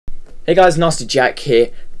Hey guys, Nasty Jack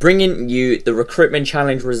here, bringing you the recruitment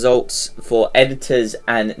challenge results for editors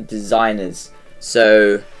and designers.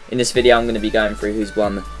 So in this video I'm going to be going through who's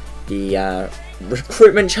won the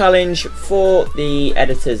recruitment challenge for the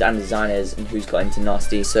editors and designers and who's got into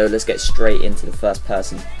Nsty. So let's get straight into the first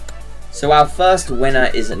person. So our first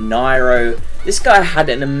winner is Nairo. This guy had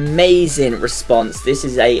an amazing response. This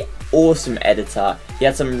is a awesome editor. He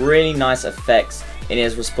had some really nice effects in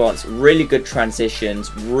his response, really good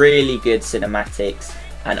transitions, really good cinematics,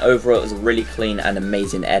 and overall it was a really clean and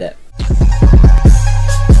amazing edit.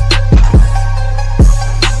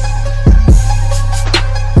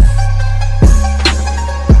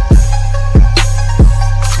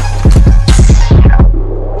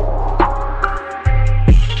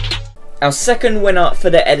 Our second winner for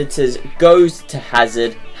the editors goes to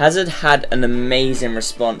Hazard. Hazard had an amazing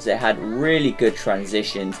response. It had really good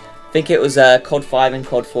transitions. I think it was COD 5 and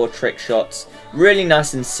COD 4 trick shots. Really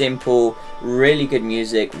nice and simple, really good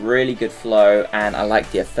music, really good flow, and I like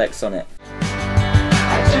the effects on it.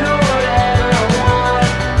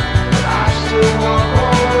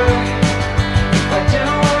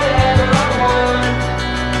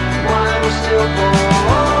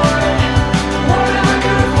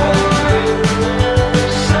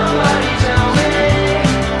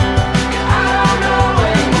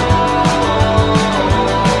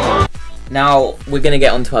 Now we're going to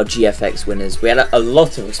get onto our GFX winners. We had a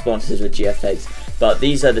lot of responses with GFX, but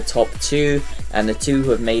these are the top two and the two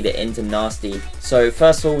who have made it into Nsty. So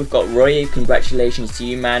first of all, we've got Roy. Congratulations to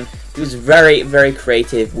you, man. He was very, very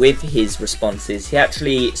creative with his responses. He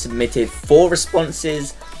actually submitted 4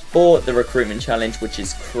 responses for the recruitment challenge, which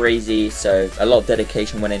is crazy. So a lot of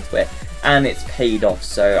dedication went into it and it's paid off.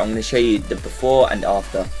 So I'm going to show you the before and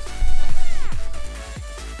after.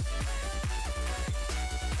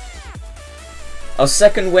 Our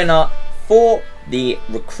second winner for the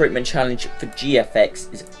recruitment challenge for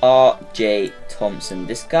GFX is RJ Thompson.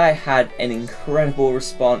 This guy had an incredible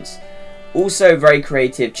response, also very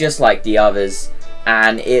creative, just like the others.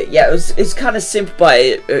 And it's kind of simple, but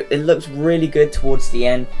it looks really good towards the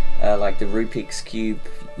end, like the Rubik's Cube,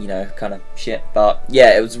 you know, kind of shit. But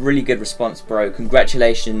yeah, it was a really good response, bro.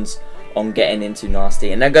 Congratulations on getting into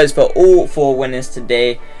Nsty. And that goes for all 4 winners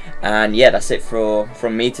today. And yeah, that's it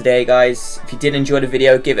from me today, guys. If you did enjoy the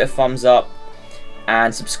video, give it a thumbs up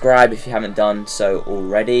and subscribe if you haven't done so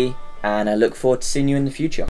already, and I look forward to seeing you in the future.